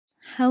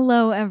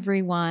Hello,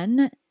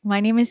 everyone. My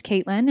name is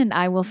Caitlin, and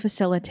I will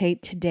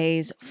facilitate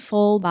today's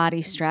full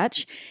body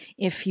stretch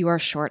if you are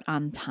short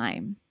on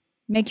time.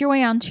 Make your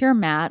way onto your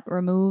mat,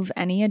 remove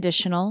any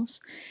additionals,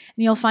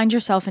 and you'll find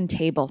yourself in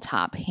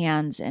tabletop,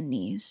 hands and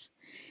knees.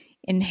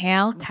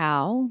 Inhale,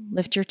 cow,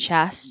 lift your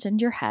chest and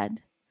your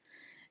head.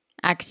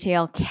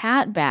 Exhale,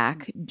 cat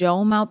back,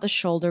 dome out the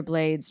shoulder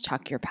blades,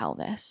 tuck your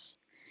pelvis.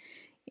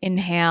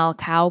 Inhale,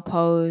 cow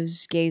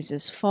pose,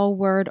 gazes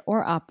forward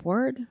or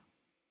upward.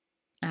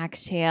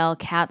 Exhale,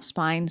 cat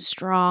spine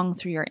strong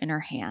through your inner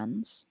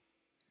hands.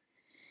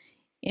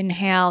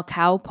 Inhale,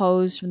 cow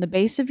pose from the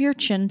base of your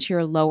chin to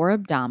your lower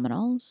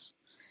abdominals.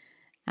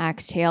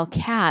 Exhale,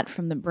 cat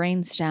from the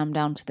brainstem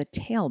down to the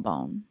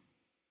tailbone.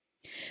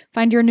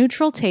 Find your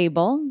neutral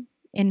table.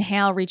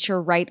 Inhale, reach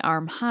your right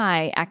arm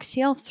high.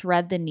 Exhale,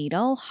 thread the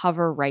needle,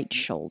 hover right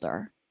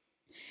shoulder.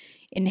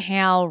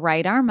 Inhale,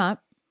 right arm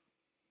up.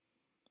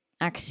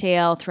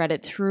 Exhale, thread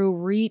it through,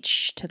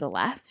 reach to the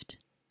left.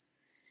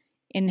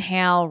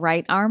 Inhale,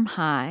 right arm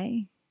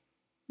high.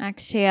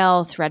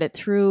 Exhale, thread it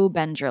through,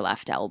 bend your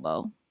left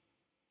elbow.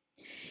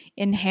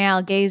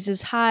 Inhale,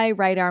 gazes high,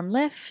 right arm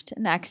lift,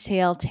 and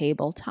exhale,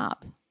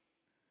 tabletop.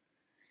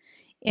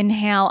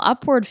 Inhale,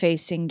 upward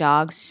facing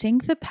dog,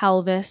 sink the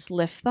pelvis,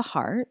 lift the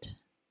heart.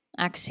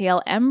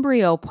 Exhale,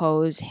 embryo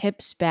pose,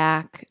 hips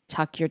back,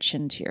 tuck your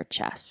chin to your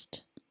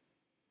chest.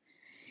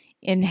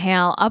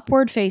 Inhale,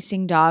 upward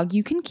facing dog.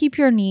 You can keep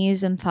your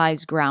knees and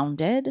thighs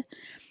grounded.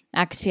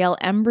 Exhale,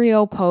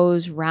 embryo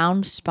pose,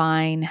 round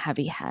spine,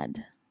 heavy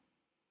head.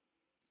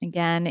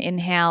 Again,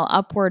 inhale,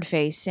 upward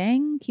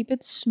facing. Keep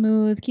it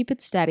smooth, keep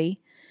it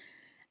steady.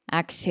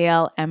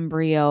 Exhale,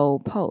 embryo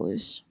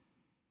pose.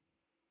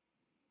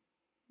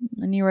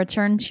 Then you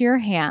return to your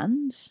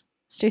hands.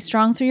 Stay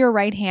strong through your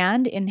right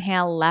hand.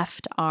 Inhale,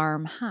 left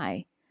arm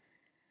high.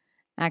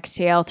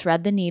 Exhale,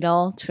 thread the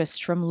needle,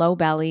 twist from low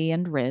belly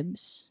and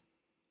ribs.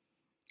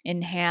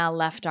 Inhale,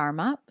 left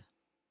arm up.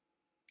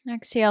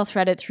 Exhale,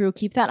 thread it through.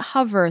 Keep that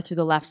hover through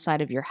the left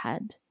side of your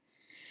head.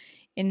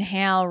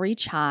 Inhale,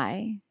 reach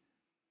high.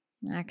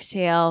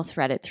 Exhale,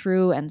 thread it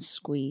through and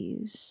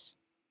squeeze.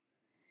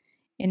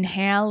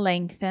 Inhale,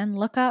 lengthen,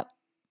 look up.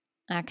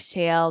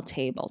 Exhale,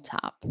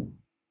 tabletop.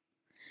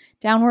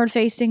 Downward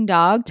facing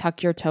dog,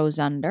 tuck your toes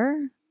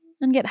under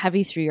and get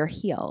heavy through your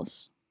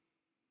heels.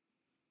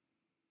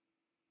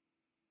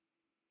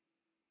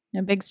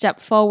 A big step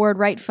forward,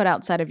 right foot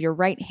outside of your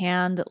right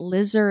hand,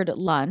 lizard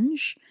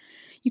lunge.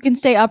 You can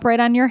stay upright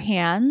on your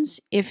hands.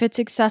 If it's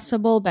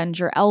accessible, bend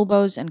your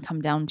elbows and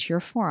come down to your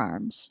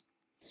forearms.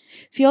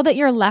 Feel that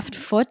your left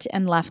foot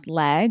and left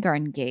leg are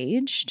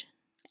engaged,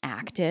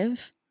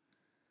 active.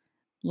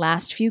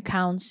 Last few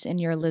counts in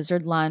your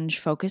lizard lunge,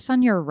 focus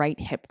on your right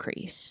hip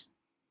crease.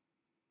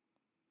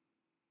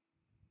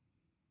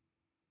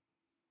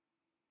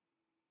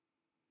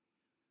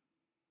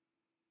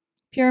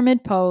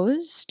 Pyramid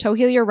pose. Toe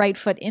heel your right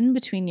foot in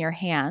between your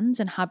hands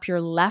and hop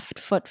your left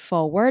foot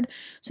forward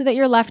so that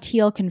your left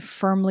heel can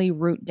firmly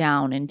root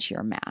down into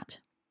your mat.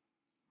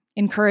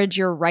 Encourage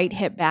your right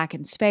hip back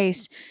in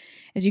space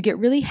as you get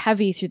really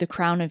heavy through the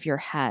crown of your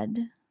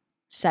head.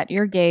 Set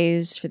your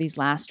gaze for these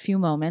last few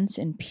moments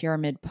in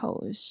pyramid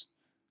pose.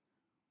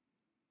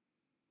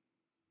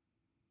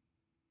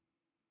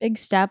 Big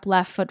step,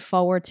 left foot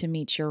forward to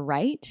meet your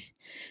right.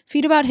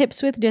 Feet about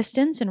hips width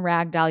distance and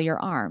ragdoll your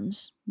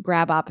arms.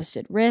 Grab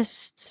opposite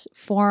wrists,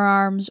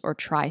 forearms, or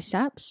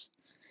triceps.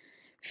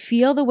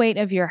 Feel the weight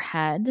of your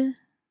head.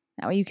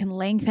 That way you can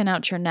lengthen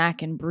out your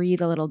neck and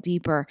breathe a little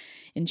deeper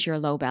into your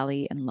low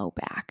belly and low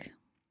back.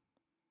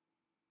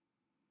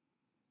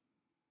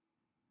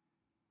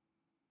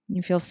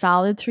 You feel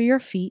solid through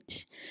your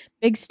feet.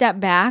 Big step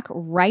back,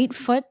 right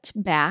foot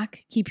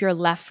back. Keep your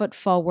left foot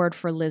forward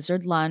for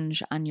lizard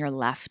lunge on your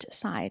left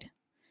side.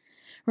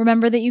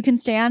 Remember that you can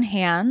stay on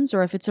hands,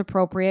 or if it's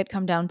appropriate,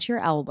 come down to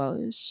your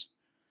elbows.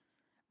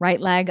 Right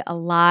leg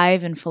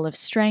alive and full of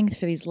strength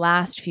for these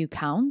last few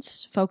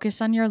counts. Focus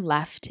on your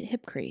left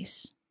hip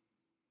crease.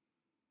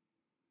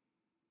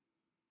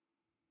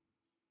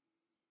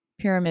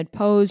 Pyramid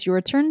pose, you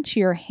return to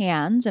your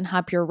hands and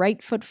hop your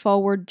right foot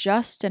forward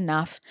just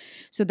enough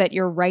so that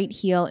your right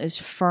heel is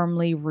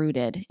firmly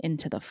rooted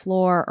into the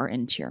floor or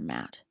into your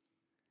mat.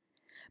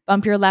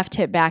 Bump your left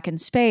hip back in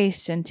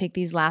space and take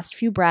these last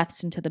few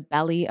breaths into the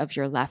belly of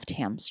your left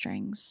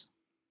hamstrings.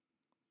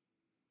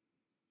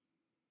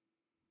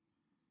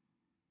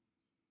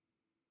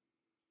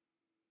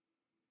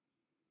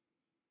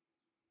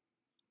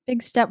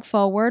 Big step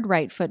forward,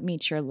 right foot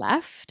meets your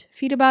left.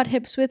 Feet about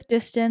hips width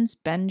distance,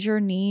 bend your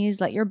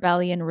knees, let your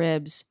belly and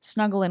ribs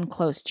snuggle in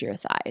close to your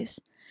thighs.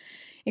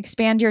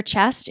 Expand your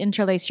chest,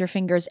 interlace your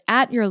fingers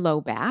at your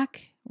low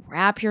back,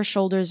 wrap your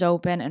shoulders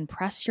open, and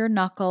press your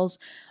knuckles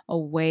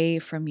away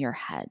from your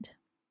head.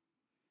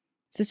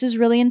 If this is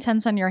really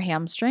intense on your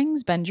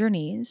hamstrings, bend your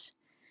knees.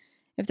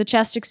 If the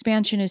chest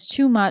expansion is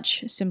too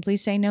much, simply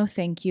say no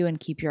thank you and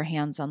keep your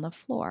hands on the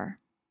floor.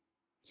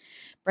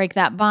 Break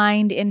that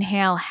bind.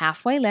 Inhale,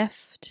 halfway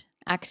lift.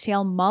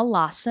 Exhale,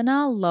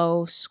 malasana,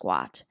 low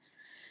squat.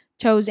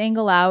 Toes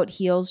angle out,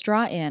 heels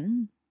draw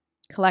in.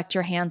 Collect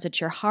your hands at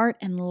your heart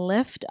and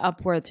lift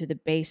upward through the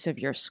base of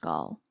your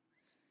skull.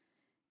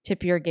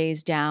 Tip your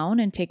gaze down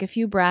and take a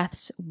few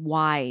breaths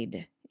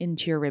wide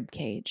into your rib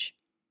cage.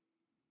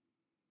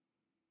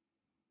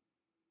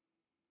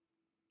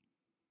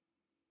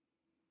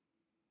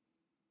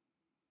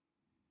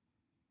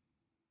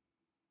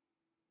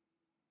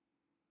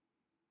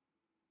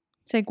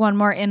 Take one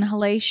more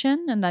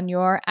inhalation, and on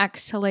your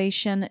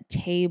exhalation,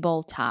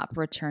 tabletop,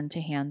 return to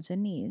hands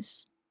and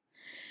knees.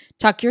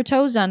 Tuck your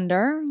toes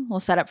under. We'll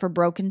set up for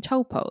broken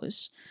toe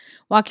pose.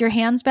 Walk your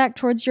hands back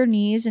towards your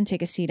knees and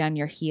take a seat on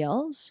your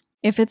heels.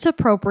 If it's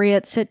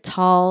appropriate, sit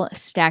tall,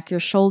 stack your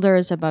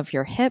shoulders above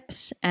your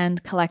hips,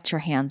 and collect your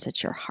hands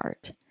at your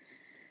heart.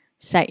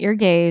 Set your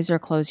gaze or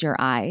close your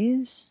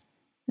eyes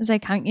as I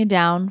count you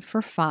down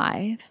for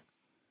 5.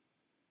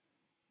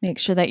 Make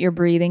sure that you're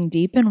breathing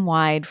deep and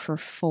wide for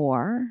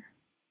 4,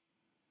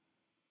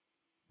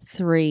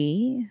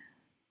 3,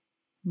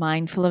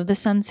 mindful of the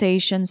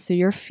sensations through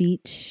your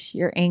feet,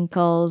 your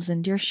ankles,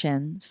 and your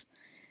shins,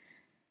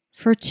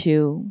 for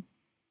 2,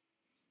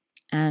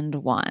 and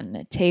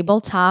 1.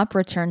 Tabletop,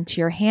 return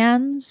to your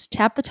hands,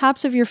 tap the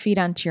tops of your feet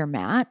onto your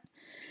mat.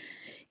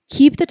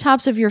 Keep the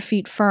tops of your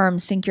feet firm,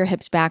 sink your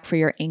hips back for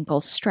your ankle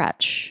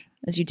stretch.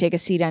 As you take a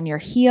seat on your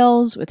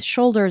heels with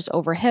shoulders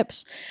over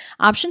hips,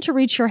 option to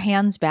reach your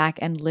hands back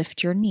and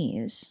lift your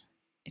knees.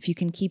 If you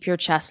can keep your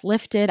chest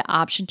lifted,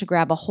 option to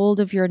grab a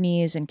hold of your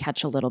knees and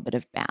catch a little bit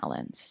of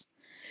balance.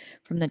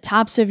 From the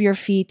tops of your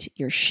feet,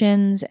 your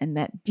shins, and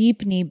that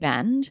deep knee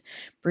bend,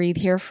 breathe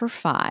here for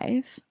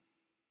 5.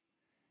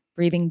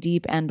 Breathing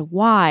deep and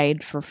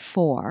wide for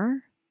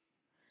 4.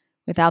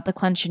 Without the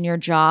clench in your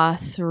jaw,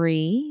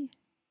 3,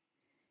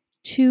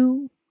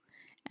 2,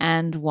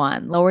 and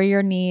 1. Lower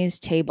your knees,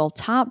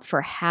 tabletop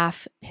for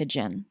half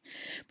pigeon.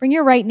 Bring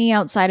your right knee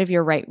outside of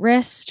your right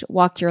wrist.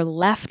 Walk your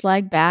left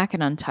leg back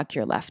and untuck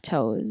your left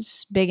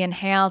toes. Big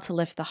inhale to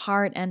lift the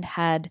heart and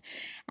head.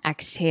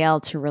 Exhale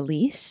to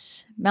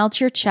release.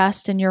 Melt your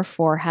chest and your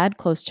forehead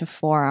close to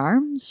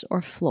forearms or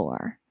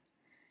floor.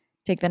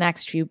 Take the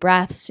next few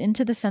breaths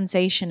into the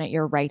sensation at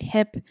your right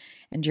hip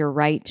and your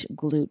right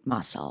glute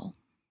muscle.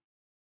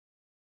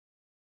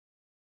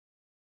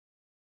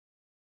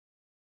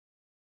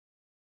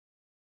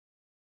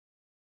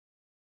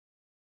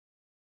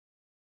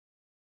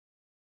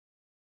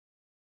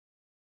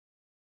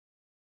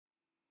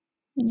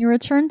 When you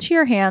return to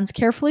your hands,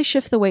 carefully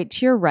shift the weight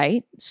to your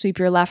right. Sweep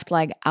your left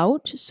leg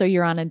out so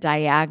you're on a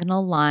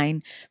diagonal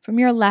line from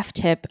your left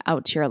hip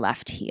out to your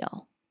left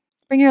heel.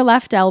 Bring your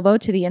left elbow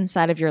to the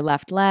inside of your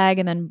left leg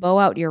and then bow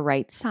out your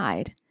right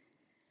side.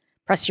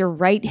 Press your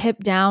right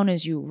hip down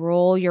as you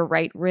roll your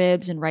right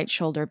ribs and right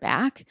shoulder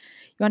back.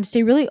 You want to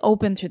stay really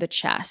open through the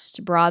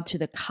chest, broad through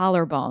the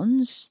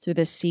collarbones, through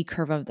the C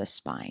curve of the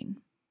spine.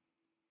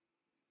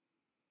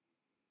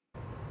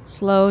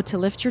 Slow to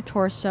lift your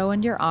torso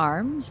and your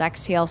arms.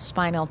 Exhale,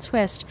 spinal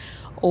twist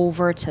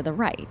over to the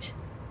right.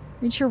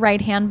 Reach your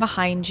right hand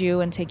behind you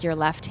and take your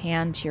left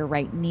hand to your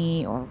right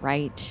knee or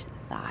right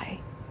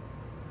thigh.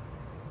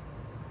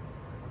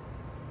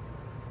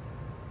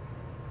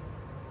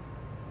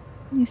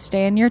 You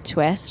stay in your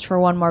twist for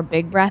one more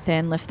big breath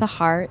in. Lift the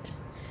heart.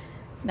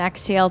 And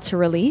exhale to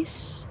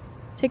release.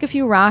 Take a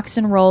few rocks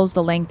and rolls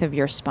the length of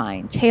your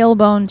spine.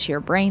 Tailbone to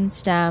your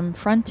brainstem,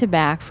 front to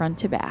back, front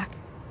to back.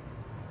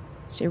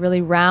 Stay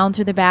really round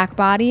through the back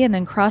body and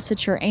then cross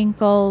at your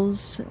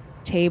ankles.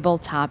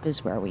 Tabletop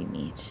is where we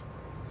meet.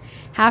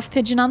 Half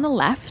pigeon on the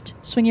left.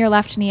 Swing your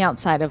left knee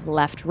outside of the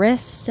left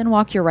wrist and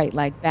walk your right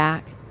leg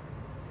back.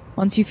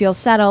 Once you feel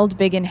settled,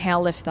 big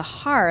inhale, lift the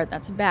heart.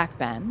 That's a back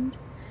bend.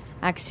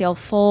 Exhale,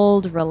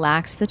 fold,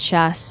 relax the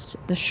chest,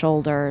 the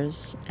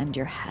shoulders, and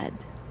your head.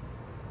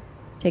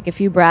 Take a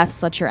few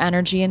breaths. Let your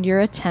energy and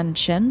your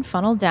attention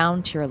funnel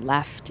down to your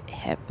left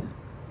hip.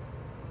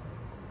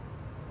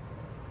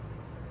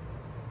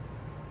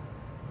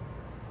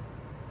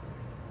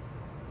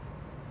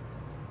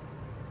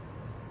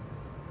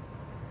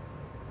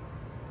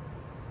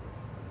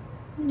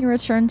 When you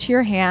return to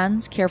your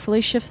hands, carefully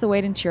shift the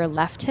weight into your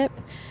left hip.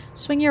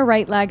 Swing your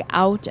right leg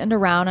out and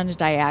around on a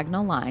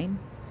diagonal line.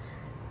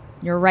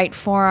 Your right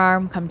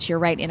forearm come to your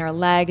right inner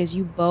leg as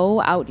you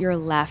bow out your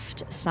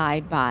left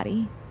side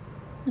body.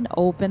 And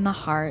open the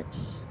heart,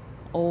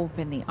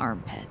 open the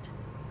armpit.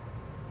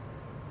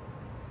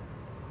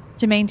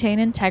 To maintain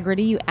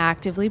integrity, you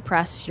actively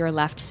press your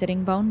left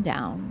sitting bone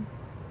down.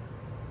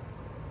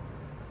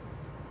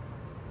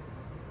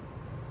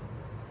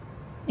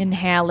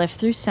 Inhale, lift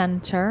through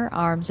center,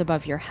 arms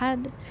above your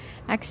head.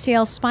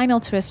 Exhale, spinal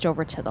twist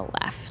over to the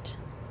left.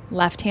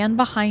 Left hand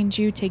behind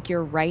you, take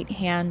your right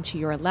hand to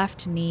your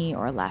left knee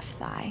or left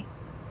thigh.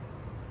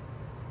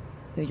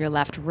 Feel your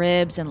left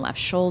ribs and left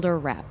shoulder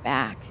wrap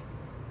back.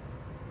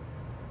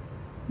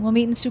 We'll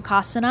meet in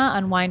Sukhasana,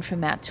 unwind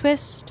from that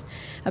twist.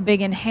 A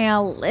big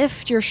inhale,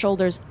 lift your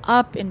shoulders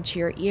up into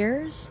your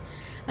ears.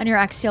 On your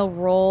exhale,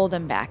 roll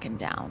them back and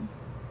down.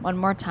 One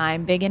more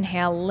time, big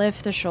inhale,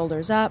 lift the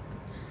shoulders up.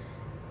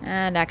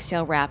 And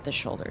exhale, wrap the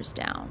shoulders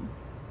down.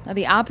 Now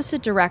the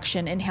opposite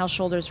direction, inhale,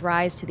 shoulders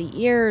rise to the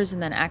ears,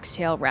 and then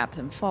exhale, wrap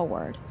them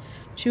forward.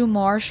 2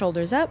 more,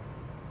 shoulders up.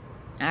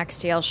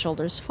 Exhale,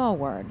 shoulders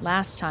forward.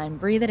 Last time,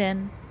 breathe it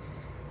in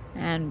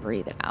and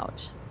breathe it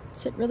out.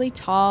 Sit really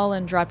tall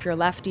and drop your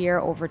left ear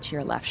over to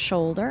your left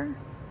shoulder.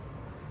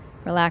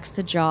 Relax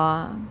the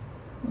jaw.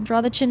 And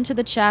draw the chin to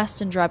the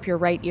chest and drop your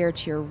right ear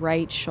to your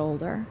right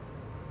shoulder.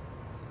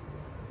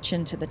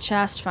 Chin to the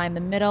chest, find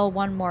the middle.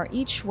 1 more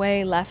each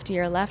way, left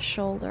ear, left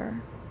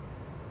shoulder.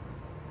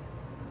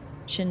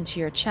 Chin to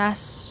your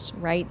chest,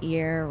 right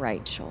ear,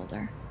 right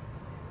shoulder.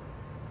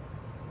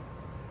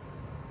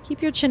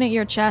 Keep your chin at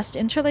your chest,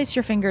 interlace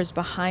your fingers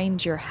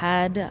behind your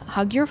head,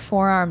 hug your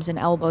forearms and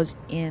elbows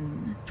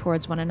in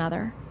towards one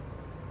another.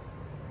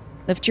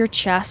 Lift your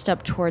chest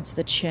up towards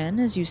the chin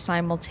as you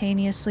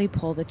simultaneously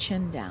pull the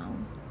chin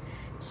down.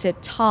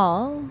 Sit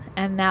tall,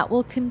 and that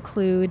will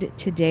conclude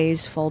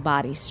today's full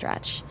body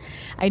stretch.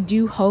 I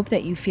do hope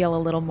that you feel a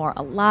little more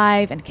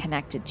alive and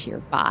connected to your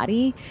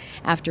body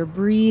after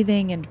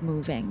breathing and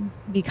moving.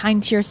 Be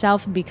kind to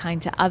yourself and be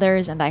kind to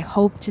others, and I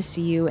hope to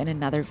see you in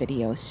another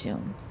video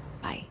soon.